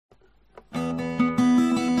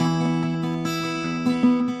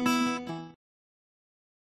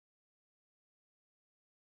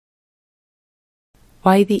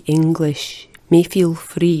Why the English may feel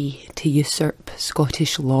free to usurp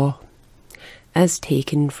Scottish law, as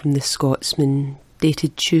taken from the Scotsman,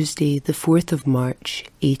 dated Tuesday the 4th of March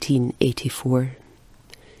 1884.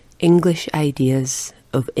 English Ideas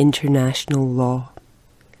of International Law.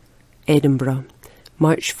 Edinburgh,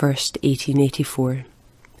 March 1st, 1884.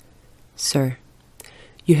 Sir,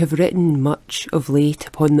 you have written much of late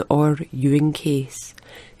upon the Orr Ewing case,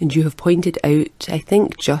 and you have pointed out, I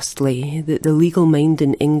think justly, that the legal mind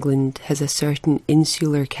in England has a certain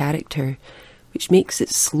insular character which makes it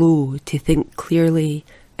slow to think clearly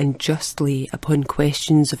and justly upon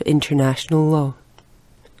questions of international law.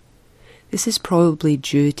 This is probably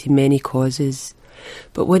due to many causes,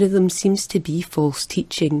 but one of them seems to be false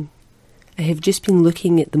teaching. I have just been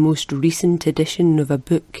looking at the most recent edition of a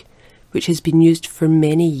book which has been used for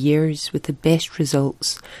many years with the best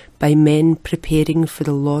results by men preparing for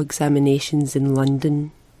the law examinations in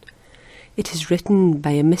London. It is written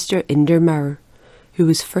by a Mr. Indermaur, who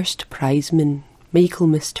was first prizeman,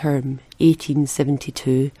 Michaelmas Term,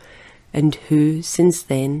 1872, and who, since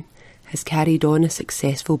then, has carried on a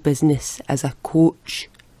successful business as a coach.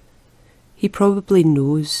 He probably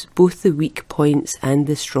knows both the weak points and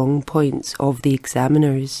the strong points of the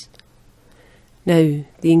examiners. Now,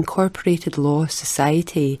 the Incorporated Law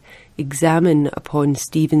Society examine upon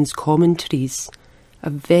Stephen's Commentaries, a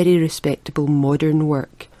very respectable modern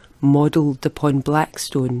work modelled upon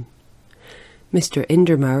Blackstone. Mr.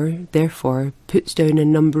 Indermaur, therefore, puts down a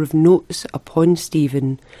number of notes upon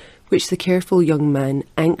Stephen, which the careful young man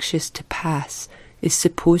anxious to pass is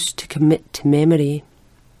supposed to commit to memory.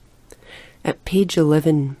 At page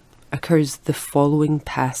 11 occurs the following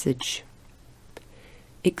passage.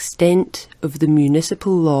 Extent of the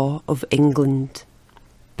municipal law of England.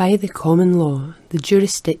 By the common law, the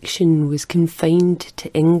jurisdiction was confined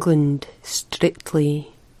to England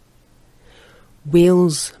strictly.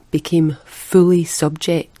 Wales became fully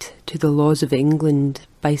subject to the laws of England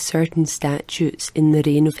by certain statutes in the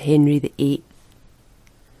reign of Henry VIII.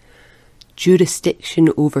 Jurisdiction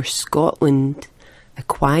over Scotland,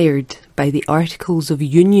 acquired by the Articles of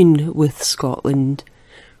Union with Scotland,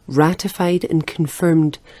 ratified and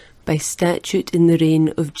confirmed by statute in the reign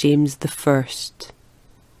of James I.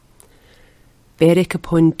 Berwick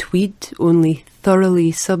upon Tweed only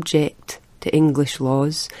thoroughly subject to English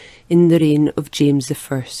laws in the reign of James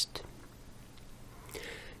I.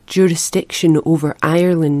 Jurisdiction over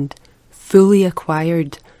Ireland fully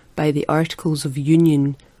acquired by the Articles of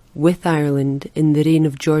Union with Ireland in the reign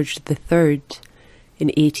of George III in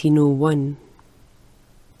 1801.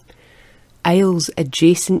 Isles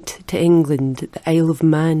adjacent to England, the Isle of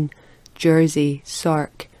Man, Jersey,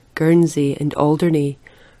 Sark, Guernsey and Alderney,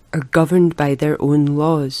 are governed by their own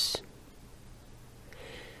laws.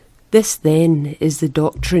 This, then, is the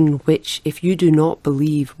doctrine which, if you do not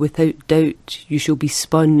believe, without doubt you shall be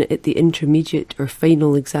spun at the intermediate or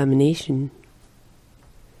final examination.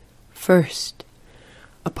 First,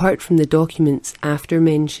 apart from the documents after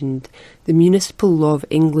mentioned, the municipal law of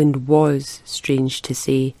England was, strange to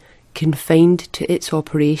say, confined to its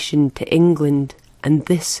operation to England, and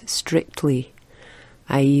this strictly,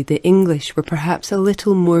 i.e. the English were perhaps a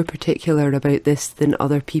little more particular about this than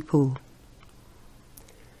other people.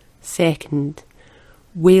 Second,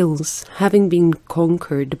 Wales, having been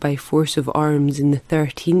conquered by force of arms in the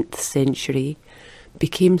 13th century,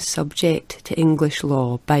 became subject to English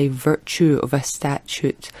law by virtue of a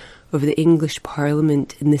statute of the English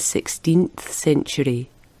Parliament in the 16th century.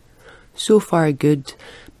 So far good,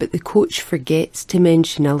 but the coach forgets to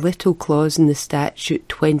mention a little clause in the Statute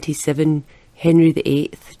 27, Henry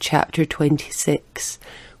VIII, Chapter 26,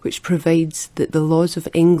 which provides that the laws of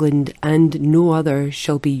England and no other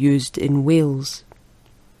shall be used in Wales.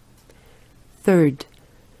 Third,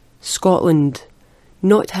 Scotland,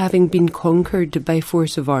 not having been conquered by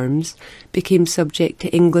force of arms, became subject to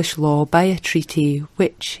English law by a treaty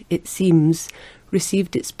which, it seems,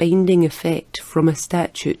 received its binding effect from a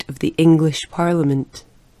statute of the English Parliament.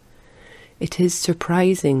 It is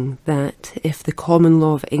surprising that, if the common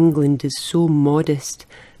law of England is so modest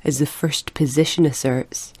as the first position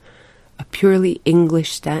asserts, a purely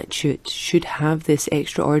English statute should have this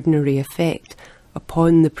extraordinary effect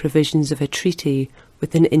upon the provisions of a treaty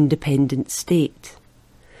with an independent state.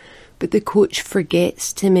 But the coach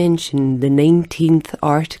forgets to mention the 19th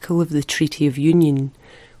article of the Treaty of Union,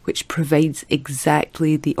 which provides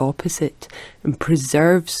exactly the opposite and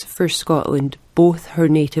preserves for Scotland both her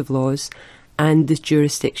native laws and the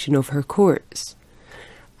jurisdiction of her courts.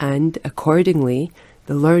 And, accordingly,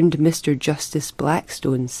 the learned Mr. Justice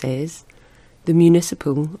Blackstone says, the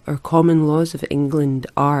municipal or common laws of England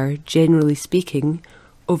are, generally speaking,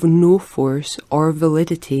 of no force or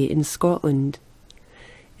validity in Scotland.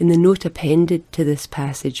 In the note appended to this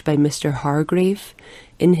passage by Mr. Hargrave,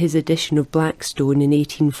 in his edition of Blackstone in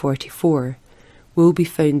 1844, will be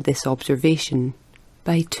found this observation.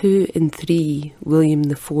 By 2 and 3 William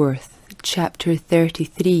IV, Chapter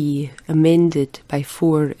 33, amended by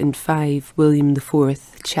 4 and 5 William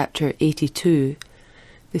IV, Chapter 82,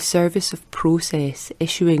 the service of process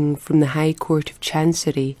issuing from the High Court of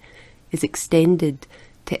Chancery is extended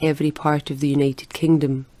to every part of the United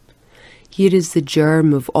Kingdom. Here is the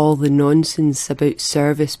germ of all the nonsense about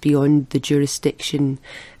service beyond the jurisdiction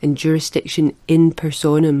and jurisdiction in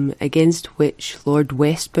personam against which Lord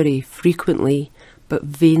Westbury frequently but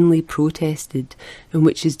vainly protested, and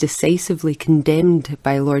which is decisively condemned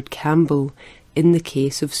by Lord Campbell in the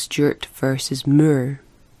case of Stewart versus Moore.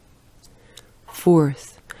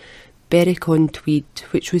 Fourth, Berwick-on-Tweed,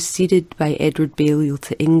 which was ceded by Edward Balliol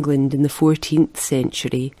to England in the 14th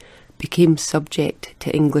century, became subject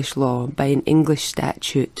to English law by an English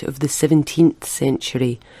statute of the 17th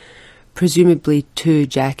century, presumably 2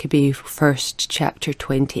 Jacobi 1st, Chapter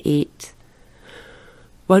 28.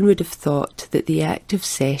 One would have thought that the Act of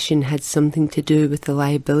Cession had something to do with the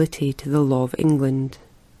liability to the law of England.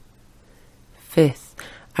 Fifth,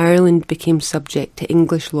 Ireland became subject to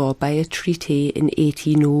English law by a treaty in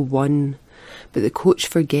 1801, but the coach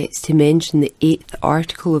forgets to mention the 8th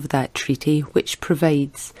article of that treaty, which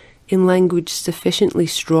provides, in language sufficiently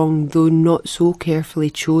strong though not so carefully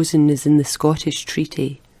chosen as in the Scottish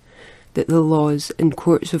treaty, that the laws and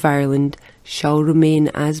courts of Ireland shall remain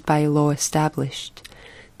as by law established.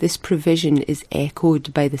 This provision is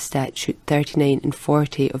echoed by the Statute 39 and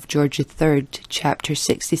 40 of George III, Chapter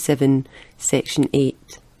 67, Section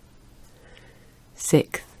 8.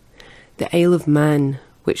 Sixth, the Isle of Man,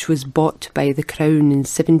 which was bought by the Crown in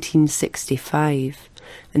 1765,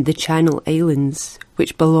 and the Channel Islands,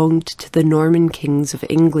 which belonged to the Norman kings of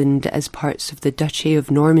England as parts of the Duchy of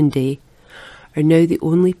Normandy, are now the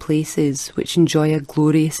only places which enjoy a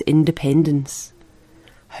glorious independence.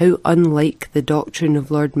 How unlike the doctrine of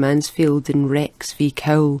Lord Mansfield in Rex v.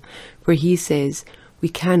 Cowell, where he says, "We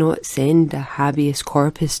cannot send a habeas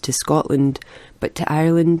corpus to Scotland, but to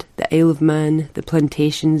Ireland, the Isle of Man, the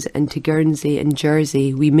plantations, and to Guernsey and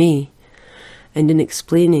Jersey we may." And in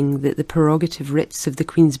explaining that the prerogative writs of the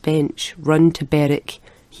Queen's Bench run to Berwick,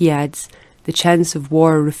 he adds, "The chance of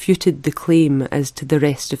war refuted the claim as to the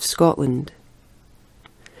rest of Scotland."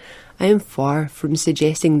 I am far from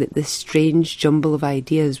suggesting that this strange jumble of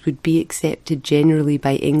ideas would be accepted generally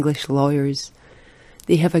by English lawyers.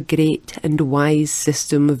 They have a great and wise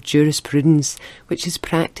system of jurisprudence which is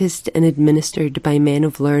practised and administered by men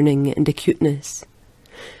of learning and acuteness.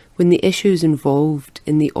 When the issues involved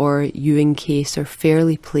in the Orr-Ewing case are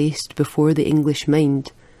fairly placed before the English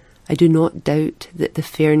mind, I do not doubt that the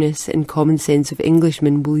fairness and common sense of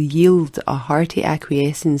Englishmen will yield a hearty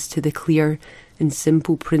acquiescence to the clear and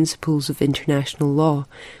simple principles of international law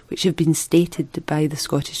which have been stated by the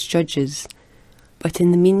Scottish judges. But in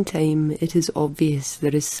the meantime it is obvious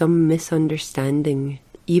there is some misunderstanding,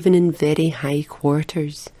 even in very high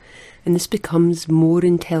quarters, and this becomes more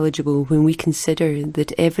intelligible when we consider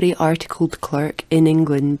that every articled clerk in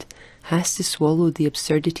England has to swallow the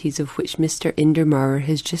absurdities of which Mr. Indermaur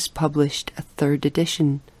has just published a 3rd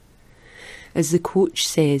edition. As the coach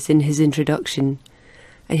says in his introduction,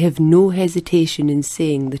 I have no hesitation in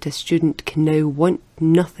saying that a student can now want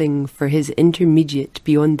nothing for his intermediate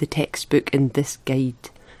beyond the textbook and this guide.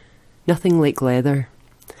 Nothing like leather.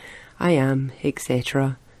 I am,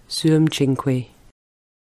 etc., suum cinque.